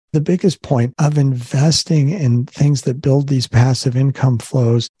The biggest point of investing in things that build these passive income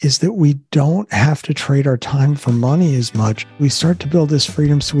flows is that we don't have to trade our time for money as much. We start to build this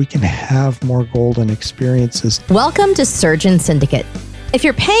freedom so we can have more golden experiences. Welcome to Surgeon Syndicate. If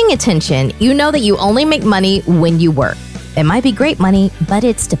you're paying attention, you know that you only make money when you work. It might be great money, but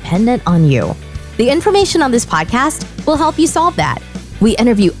it's dependent on you. The information on this podcast will help you solve that. We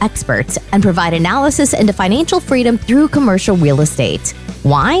interview experts and provide analysis into financial freedom through commercial real estate.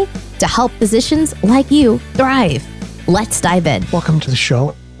 Why? To help physicians like you thrive. Let's dive in. Welcome to the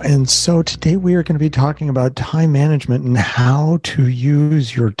show. And so today we are going to be talking about time management and how to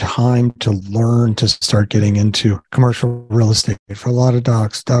use your time to learn to start getting into commercial real estate. For a lot of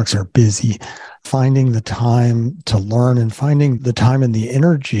docs are busy finding the time to learn and finding the time and the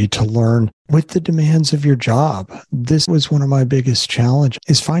energy to learn with the demands of your job. This was one of my biggest challenges,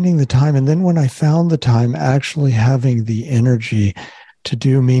 is finding the time. And then when I found the time, actually having the energy to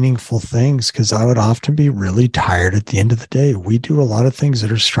do meaningful things, because I would often be really tired at the end of the day. We do a lot of things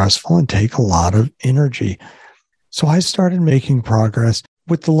that are stressful and take a lot of energy. So I started making progress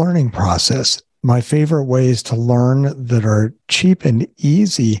with the learning process. My favorite ways to learn that are cheap and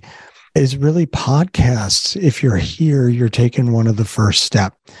easy is really podcasts. If you're here, you're taking one of the first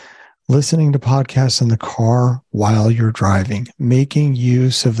steps. Listening to podcasts in the car while you're driving, making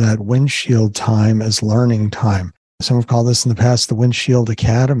use of that windshield time as learning time. Some have called this in the past the Windshield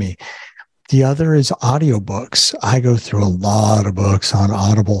Academy. The other is audiobooks. I go through a lot of books on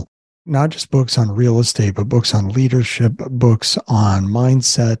Audible, not just books on real estate, but books on leadership, books on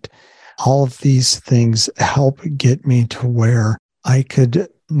mindset. All of these things help get me to where I could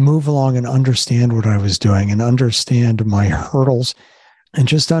move along and understand what I was doing and understand my hurdles and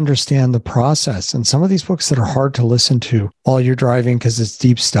just understand the process. And some of these books that are hard to listen to while you're driving because it's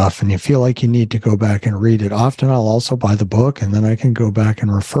deep stuff and you feel like you need to go back and read it. Often I'll also buy the book and then I can go back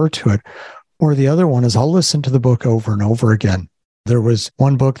and refer to it. Or the other one is I'll listen to the book over and over again. There was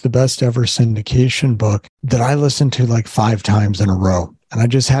one book, the Best Ever Syndication book, that I listened to like 5 times in a row. And I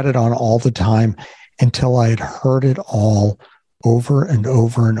just had it on all the time until I had heard it all over and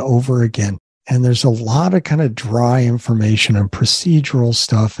over and over again. And there's a lot of kind of dry information and procedural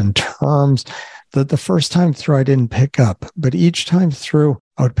stuff and terms that the first time through I didn't pick up. But each time through,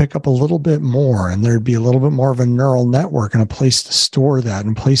 I would pick up a little bit more, and there'd be a little bit more of a neural network and a place to store that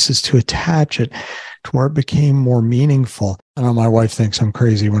and places to attach it to where it became more meaningful. I know my wife thinks I'm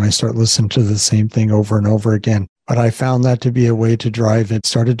crazy when I start listening to the same thing over and over again. But I found that to be a way to drive it.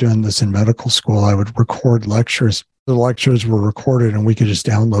 Started doing this in medical school. I would record lectures. The lectures were recorded and we could just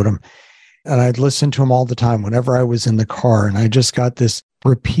download them. And I'd listen to them all the time whenever I was in the car. And I just got this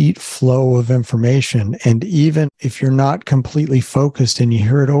repeat flow of information. And even if you're not completely focused and you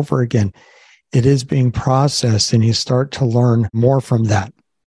hear it over again, it is being processed and you start to learn more from that.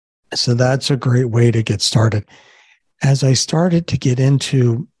 So that's a great way to get started. As I started to get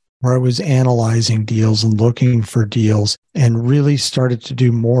into where I was analyzing deals and looking for deals and really started to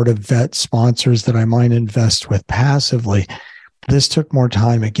do more to vet sponsors that I might invest with passively, this took more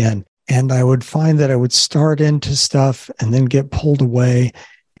time again. And I would find that I would start into stuff and then get pulled away.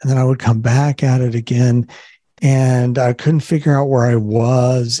 And then I would come back at it again. And I couldn't figure out where I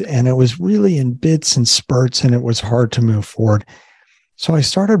was. And it was really in bits and spurts, and it was hard to move forward. So I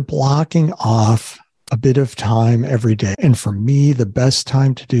started blocking off a bit of time every day. And for me, the best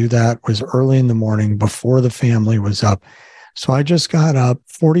time to do that was early in the morning before the family was up. So I just got up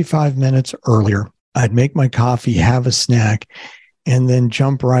 45 minutes earlier. I'd make my coffee, have a snack, and then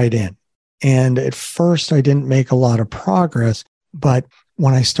jump right in. And at first, I didn't make a lot of progress, but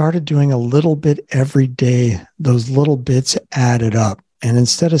when I started doing a little bit every day, those little bits added up. And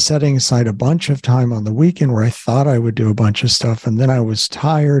instead of setting aside a bunch of time on the weekend where I thought I would do a bunch of stuff, and then I was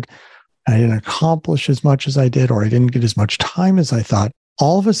tired, I didn't accomplish as much as I did, or I didn't get as much time as I thought,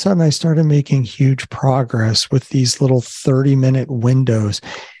 all of a sudden, I started making huge progress with these little 30-minute windows.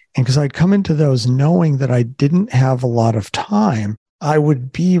 And because I'd come into those knowing that I didn't have a lot of time, I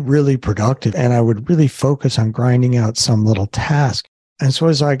would be really productive and I would really focus on grinding out some little task. And so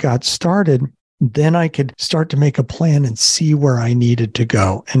as I got started, then I could start to make a plan and see where I needed to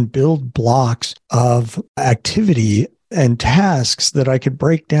go and build blocks of activity and tasks that I could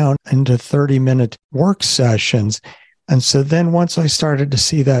break down into 30-minute work sessions. And so then once I started to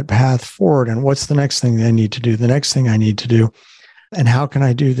see that path forward and what's the next thing I need to do, the next thing I need to do, and how can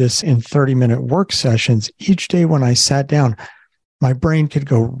I do this in 30-minute work sessions, each day when I sat down, my brain could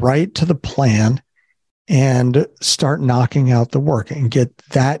go right to the plan and start knocking out the work and get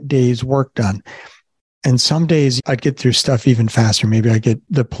that day's work done. And some days I'd get through stuff even faster. Maybe I get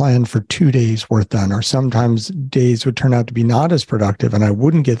the plan for 2 days worth done, or sometimes days would turn out to be not as productive and I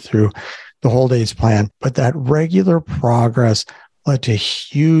wouldn't get through the whole day's plan. But that regular progress led to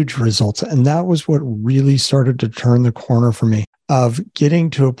huge results. And that was what really started to turn the corner for me, of getting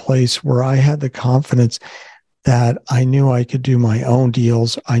to a place where I had the confidence that I knew I could do my own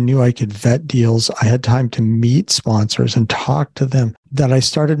deals. I knew I could vet deals. I had time to meet sponsors and talk to them, that I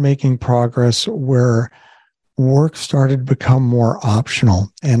started making progress where work started to become more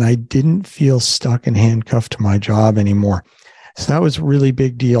optional and I didn't feel stuck and handcuffed to my job anymore. So that was a really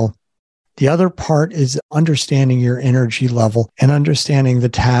big deal. The other part is understanding your energy level and understanding the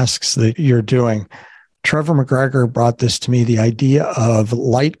tasks that you're doing. Trevor McGregor brought this to me, the idea of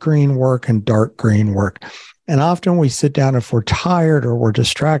light green work and dark green work. And often we sit down if we're tired or we're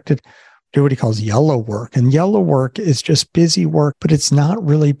distracted, do what he calls yellow work. And yellow work is just busy work, but it's not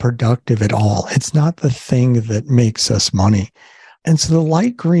really productive at all. It's not the thing that makes us money. And so the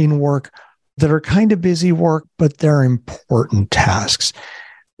light green work that are kind of busy work, but they're important tasks,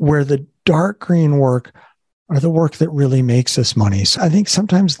 where the dark green work are the work that really makes us money. So I think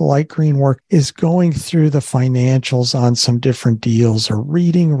sometimes the light green work is going through the financials on some different deals or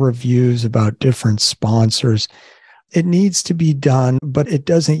reading reviews about different sponsors. It needs to be done, but it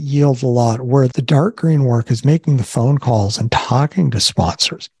doesn't yield a lot, where the dark green work is making the phone calls and talking to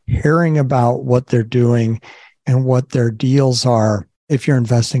sponsors, hearing about what they're doing and what their deals are if you're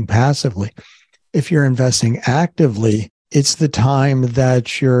investing passively. If you're investing actively, it's the time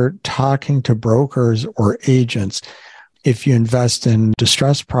that you're talking to brokers or agents. If you invest in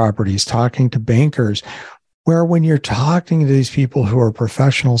distressed properties, talking to bankers, where when you're talking to these people who are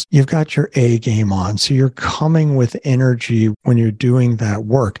professionals, you've got your A game on. So you're coming with energy when you're doing that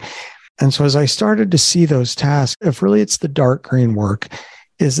work. And so as I started to see those tasks, if really it's the dark green work,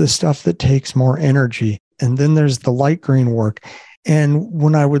 is the stuff that takes more energy. And then there's the light green work. And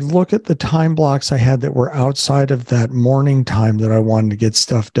when I would look at the time blocks I had that were outside of that morning time that I wanted to get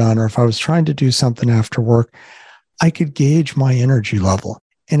stuff done, or if I was trying to do something after work, I could gauge my energy level.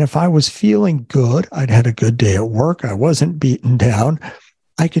 And if I was feeling good, I'd had a good day at work, I wasn't beaten down,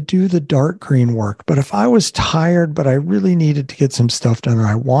 I could do the dark green work. But if I was tired, but I really needed to get some stuff done, or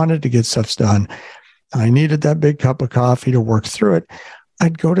I wanted to get stuff done, I needed that big cup of coffee to work through it,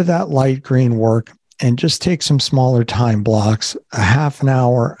 I'd go to that light green work and just take some smaller time blocks, a half an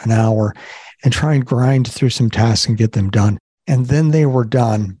hour, and try and grind through some tasks and get them done. And then they were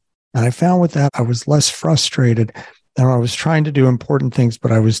done. And I found with that, I was less frustrated than I was trying to do important things,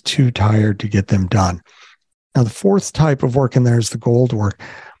 but I was too tired to get them done. Now, the fourth type of work in there is the gold work.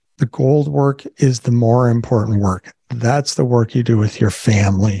 The gold work is the more important work. That's the work you do with your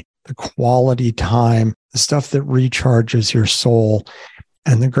family, the quality time, the stuff that recharges your soul.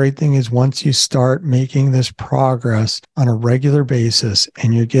 And the great thing is, once you start making this progress on a regular basis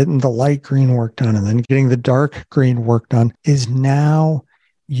and you're getting the light green work done and then getting the dark green work done, is now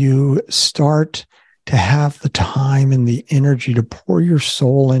you start to have the time and the energy to pour your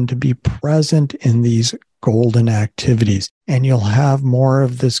soul in, to be present in these golden activities. And you'll have more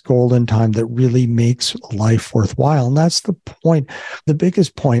of this golden time that really makes life worthwhile. And that's the point, the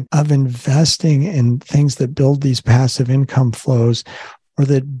biggest point of investing in things that build these passive income flows, or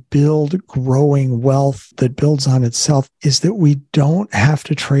that build growing wealth that builds on itself, is that we don't have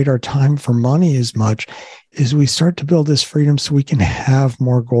to trade our time for money as much as we start to build this freedom so we can have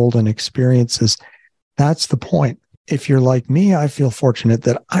more golden experiences. That's the point. If you're like me, I feel fortunate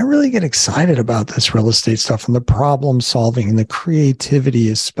that I really get excited about this real estate stuff and the problem solving and the creativity,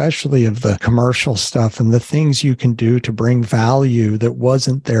 especially of the commercial stuff and the things you can do to bring value that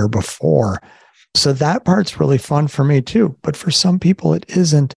wasn't there before. So that part's really fun for me too. But for some people, it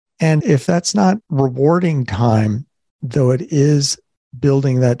isn't. And if that's not rewarding time, though it is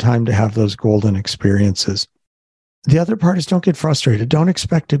building that time to have those golden experiences. The other part is, don't get frustrated. Don't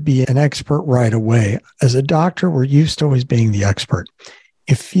expect to be an expert right away. As a doctor, we're used to always being the expert.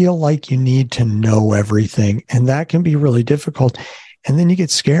 You feel like you need to know everything, and that can be really difficult. And then you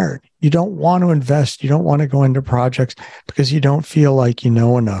get scared. You don't want to invest. You don't want to go into projects because you don't feel like you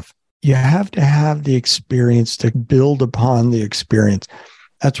know enough. You have to have the experience to build upon the experience.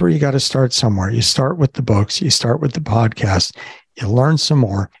 That's where you got to start somewhere. You start with the books. You start with the podcast. You learn some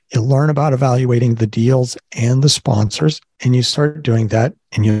more. You learn about evaluating the deals and the sponsors, and you start doing that,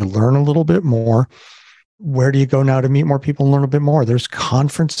 and you learn a little bit more. Where do you go now to meet more people and learn a bit more? There's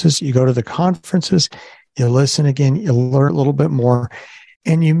conferences. You go to the conferences, you listen again, you learn a little bit more,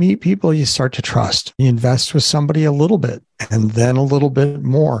 and you meet people you start to trust. You invest with somebody a little bit and then a little bit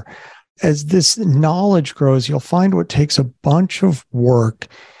more. As this knowledge grows, you'll find what takes a bunch of work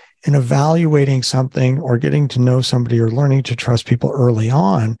in evaluating something or getting to know somebody or learning to trust people early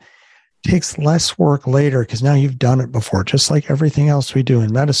on takes less work later because now you've done it before, just like everything else we do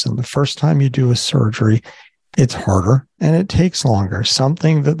in medicine. The first time you do a surgery, it's harder and it takes longer.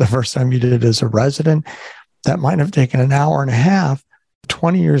 Something that the first time you did as a resident, that might have taken an hour and a half.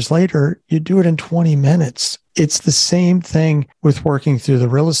 20 years later, you do it in 20 minutes. It's the same thing with working through the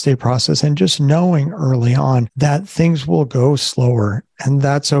real estate process and just knowing early on that things will go slower, and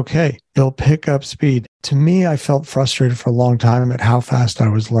that's okay. It'll pick up speed. To me, I felt frustrated for a long time at how fast I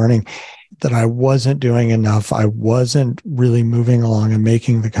was learning, that I wasn't doing enough. I wasn't really moving along and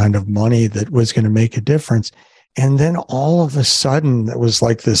making the kind of money that was going to make a difference. And then all of a sudden, it was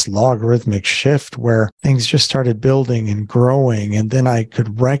like this logarithmic shift where things just started building and growing. And then I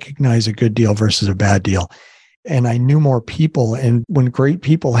could recognize a good deal versus a bad deal. And I knew more people. And when great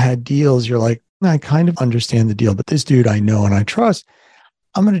people had deals, you're like, I kind of understand the deal, but this dude I know and I trust,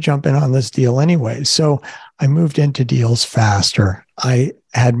 I'm going to jump in on this deal anyway. So I moved into deals faster. I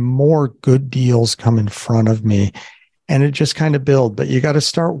had more good deals come in front of me. And it just kind of build, but you got to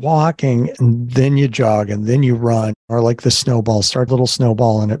start walking and then you jog and then you run, or like the snowball, start a little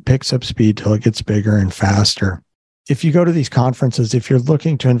snowball and it picks up speed till it gets bigger and faster. If you go to these conferences, if you're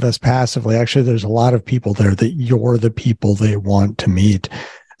looking to invest passively, actually, there's a lot of people there that you're the people they want to meet.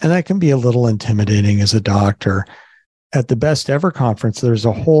 And that can be a little intimidating as a doctor. At the Best Ever conference, there's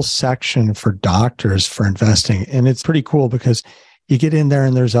a whole section for doctors for investing. And it's pretty cool because you get in there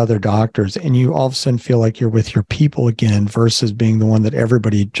and there's other doctors and you all of a sudden feel like you're with your people again versus being the one that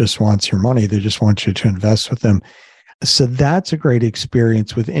everybody just wants your money. They just want you to invest with them. So that's a great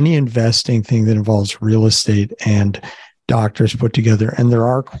experience with any investing thing that involves real estate and doctors put together. And there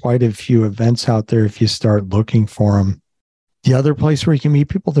are quite a few events out there if you start looking for them. The other place where you can meet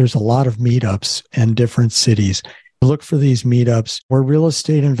people, there's a lot of meetups in different cities. Look for these meetups where real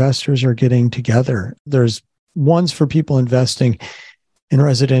estate investors are getting together. There's ones for people investing in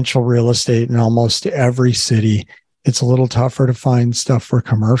residential real estate in almost every city. It's a little tougher to find stuff for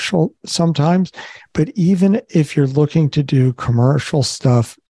commercial sometimes, but even if you're looking to do commercial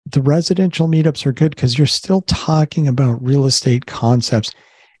stuff, the residential meetups are good because you're still talking about real estate concepts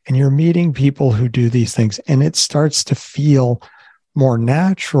and you're meeting people who do these things, and it starts to feel more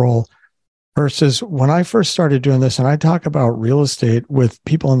natural versus when I first started doing this, and I talk about real estate with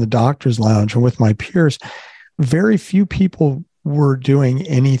people in the doctor's lounge and with my peers, very few people were doing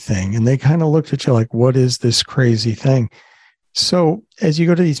anything. And they kind of looked at you like, what is this crazy thing? So as you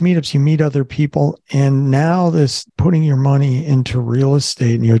go to these meetups, you meet other people. And now this putting your money into real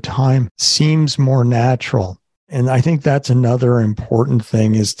estate and your time seems more natural. And I think that's another important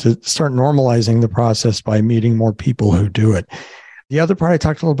thing, is to start normalizing the process by meeting more people who do it. The other part I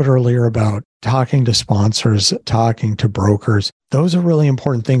talked a little bit earlier about talking to sponsors, talking to brokers. Those are really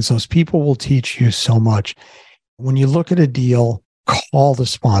important things. Those people will teach you so much. When you look at a deal, call the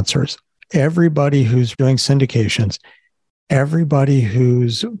sponsors. Everybody who's doing syndications, everybody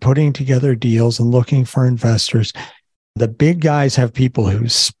who's putting together deals and looking for investors. The big guys have people who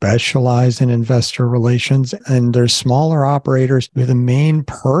specialize in investor relations, and there's smaller operators where the main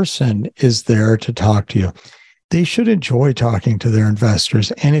person is there to talk to you. They should enjoy talking to their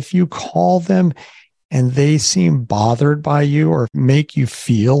investors. And if you call them and they seem bothered by you or make you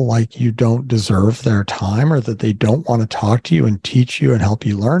feel like you don't deserve their time or that they don't want to talk to you and teach you and help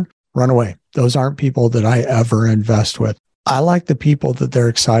you learn, run away. Those aren't people that I ever invest with. I like the people that they're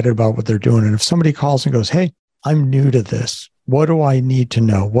excited about what they're doing. And if somebody calls and goes, hey, I'm new to this. What do I need to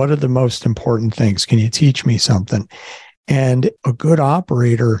know? What are the most important things? Can you teach me something? And a good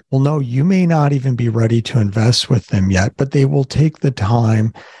operator will know you may not even be ready to invest with them yet, but they will take the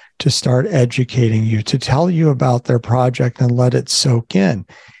time to start educating you, to tell you about their project and let it soak in.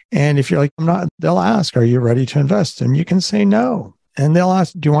 And if you're like, I'm not, they'll ask, are you ready to invest? And you can say no. And they'll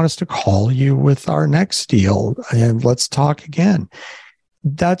ask, do you want us to call you with our next deal? And let's talk again.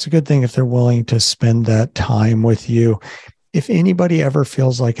 That's a good thing if they're willing to spend that time with you. If anybody ever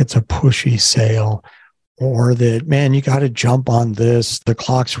feels like it's a pushy sale, or that, man, you got to jump on this, the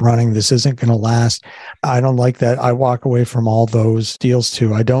clock's running, this isn't going to last, I don't like that. I walk away from all those deals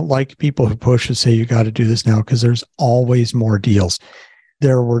too. I don't like people who push and say, you got to do this now, because there's always more deals.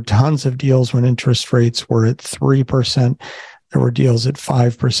 There were tons of deals when interest rates were at 3%. There were deals at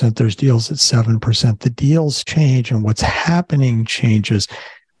 5%. There's deals at 7%. The deals change and what's happening changes,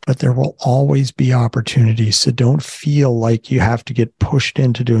 but there will always be opportunities. So don't feel like you have to get pushed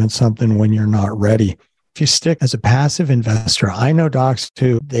into doing something when you're not ready. If you stick as a passive investor, I know docs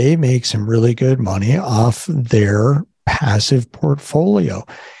too, they make some really good money off their passive portfolio.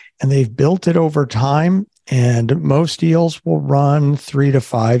 And they've built it over time. And most deals will run 3 to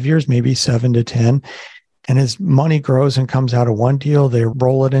 5 years, maybe 7 to 10. And as money grows and comes out of one deal, they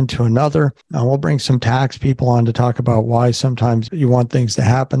roll it into another. And we'll bring some tax people on to talk about why sometimes you want things to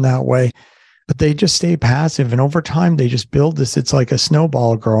happen that way. But they just stay passive. And over time, they just build this. It's like a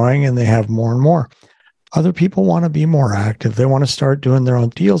snowball growing, and they have more and more. Other people want to be more active. They want to start doing their own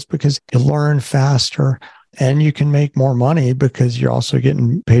deals because you learn faster and you can make more money because you're also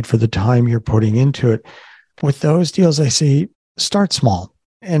getting paid for the time you're putting into it. With those deals, I say start small.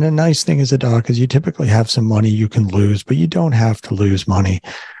 And a nice thing as a doc is you typically have some money you can lose, but you don't have to lose money.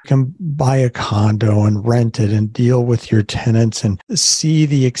 You can buy a condo and rent it and deal with your tenants and see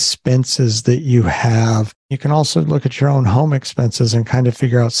the expenses that you have. You can also look at your own home expenses and kind of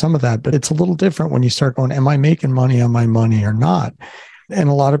figure out some of that. But it's a little different when you start going, am I making money on my money or not? And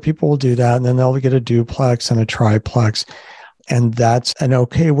a lot of people will do that. And then they'll get a duplex and a triplex. And that's an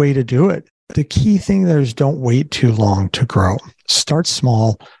okay way to do it. The key thing there is don't wait too long to grow. Start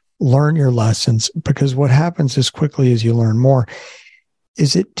small, learn your lessons, because what happens as quickly as you learn more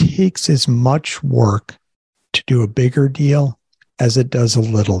is it takes as much work to do a bigger deal as it does a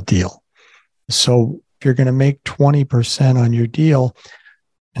little deal. So if you're going to make 20% on your deal,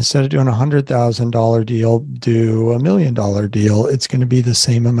 instead of doing a $100,000 deal, do $1 million deal. It's going to be the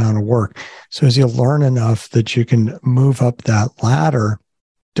same amount of work. So as you learn enough that you can move up that ladder,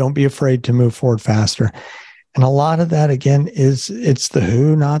 don't be afraid to move forward faster. And a lot of that, again, it's the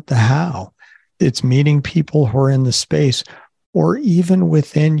who, not the how. It's meeting people who are in the space, or even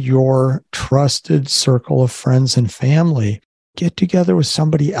within your trusted circle of friends and family. Get together with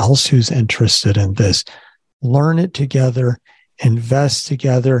somebody else who's interested in this. Learn it together, invest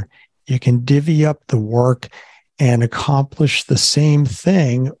together. You can divvy up the work and accomplish the same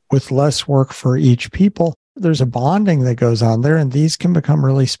thing with less work for each people. There's a bonding that goes on there, and these can become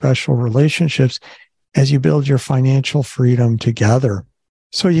really special relationships as you build your financial freedom together.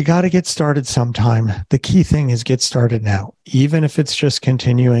 So you got to get started sometime. The key thing is get started now, even if it's just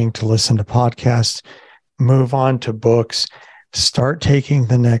continuing to listen to podcasts, move on to books, start taking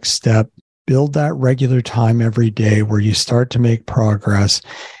the next step, build that regular time every day where you start to make progress.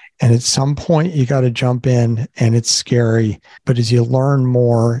 And at some point, you got to jump in, and it's scary. But as you learn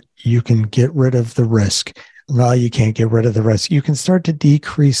more, you can get rid of the risk. Well, you can't get rid of the risk. You can start to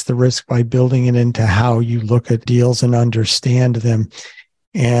decrease the risk by building it into how you look at deals and understand them.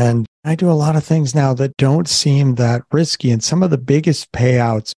 And I do a lot of things now that don't seem that risky. And some of the biggest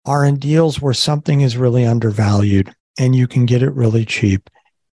payouts are in deals where something is really undervalued and you can get it really cheap.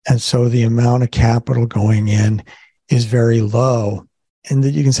 And so the amount of capital going in is very low. And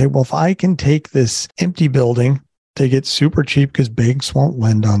that you can say, well, if I can take this empty building, they get super cheap because banks won't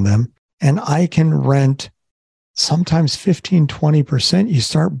lend on them, and I can rent sometimes 15, 20%, you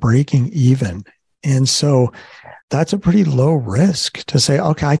start breaking even. And so that's a pretty low risk to say,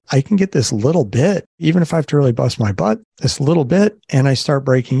 okay, I can get this little bit, even if I have to really bust my butt, this little bit, and I start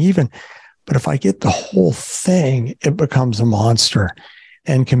breaking even. But if I get the whole thing, it becomes a monster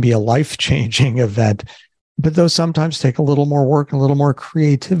and can be a life-changing event. But those sometimes take a little more work, a little more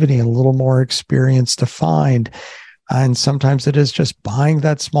creativity, and a little more experience to find. And sometimes it is just buying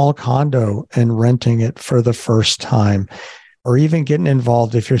that small condo and renting it for the first time, or even getting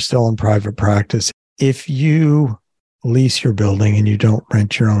involved if you're still in private practice. If you lease your building and you don't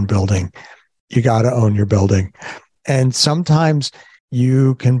rent your own building, you got to own your building. And sometimes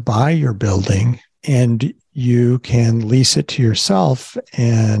you can buy your building and you can lease it to yourself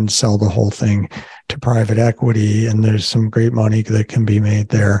and sell the whole thing to private equity. And there's some great money that can be made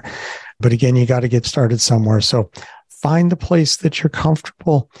there. But again, you got to get started somewhere. So find the place that you're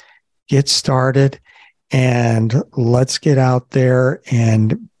comfortable, get started, and let's get out there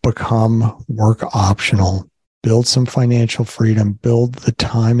and become work optional. Build some financial freedom, build the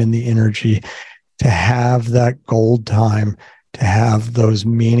time and the energy to have that gold time, to have those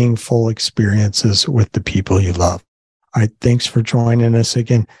meaningful experiences with the people you love. All right, thanks for joining us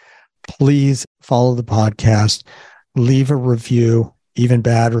again. Please follow the podcast, leave a review, even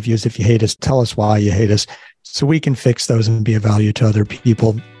bad reviews. If you hate us, tell us why you hate us so we can fix those and be of value to other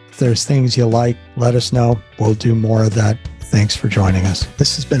people. If there's things you like, let us know. We'll do more of that. Thanks for joining us.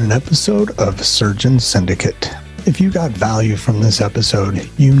 This has been an episode of Surgeon Syndicate. If you got value from this episode,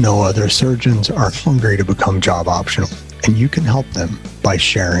 you know other surgeons are hungry to become job optional, and you can help them by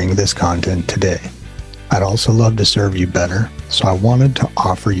sharing this content today. I'd also love to serve you better, so I wanted to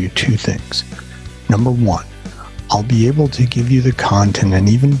offer you two things. Number one, I'll be able to give you the content in an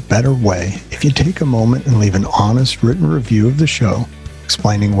even better way if you take a moment and leave an honest written review of the show,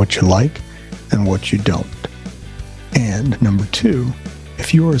 explaining what you like and what you don't. And number two,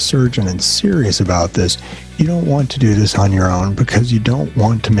 If you are a surgeon and serious about this, you don't want to do this on your own because you don't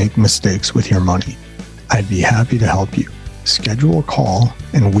want to make mistakes with your money. I'd be happy to help you. Schedule a call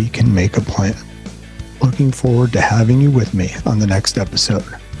and we can make a plan. Looking forward to having you with me on the next episode.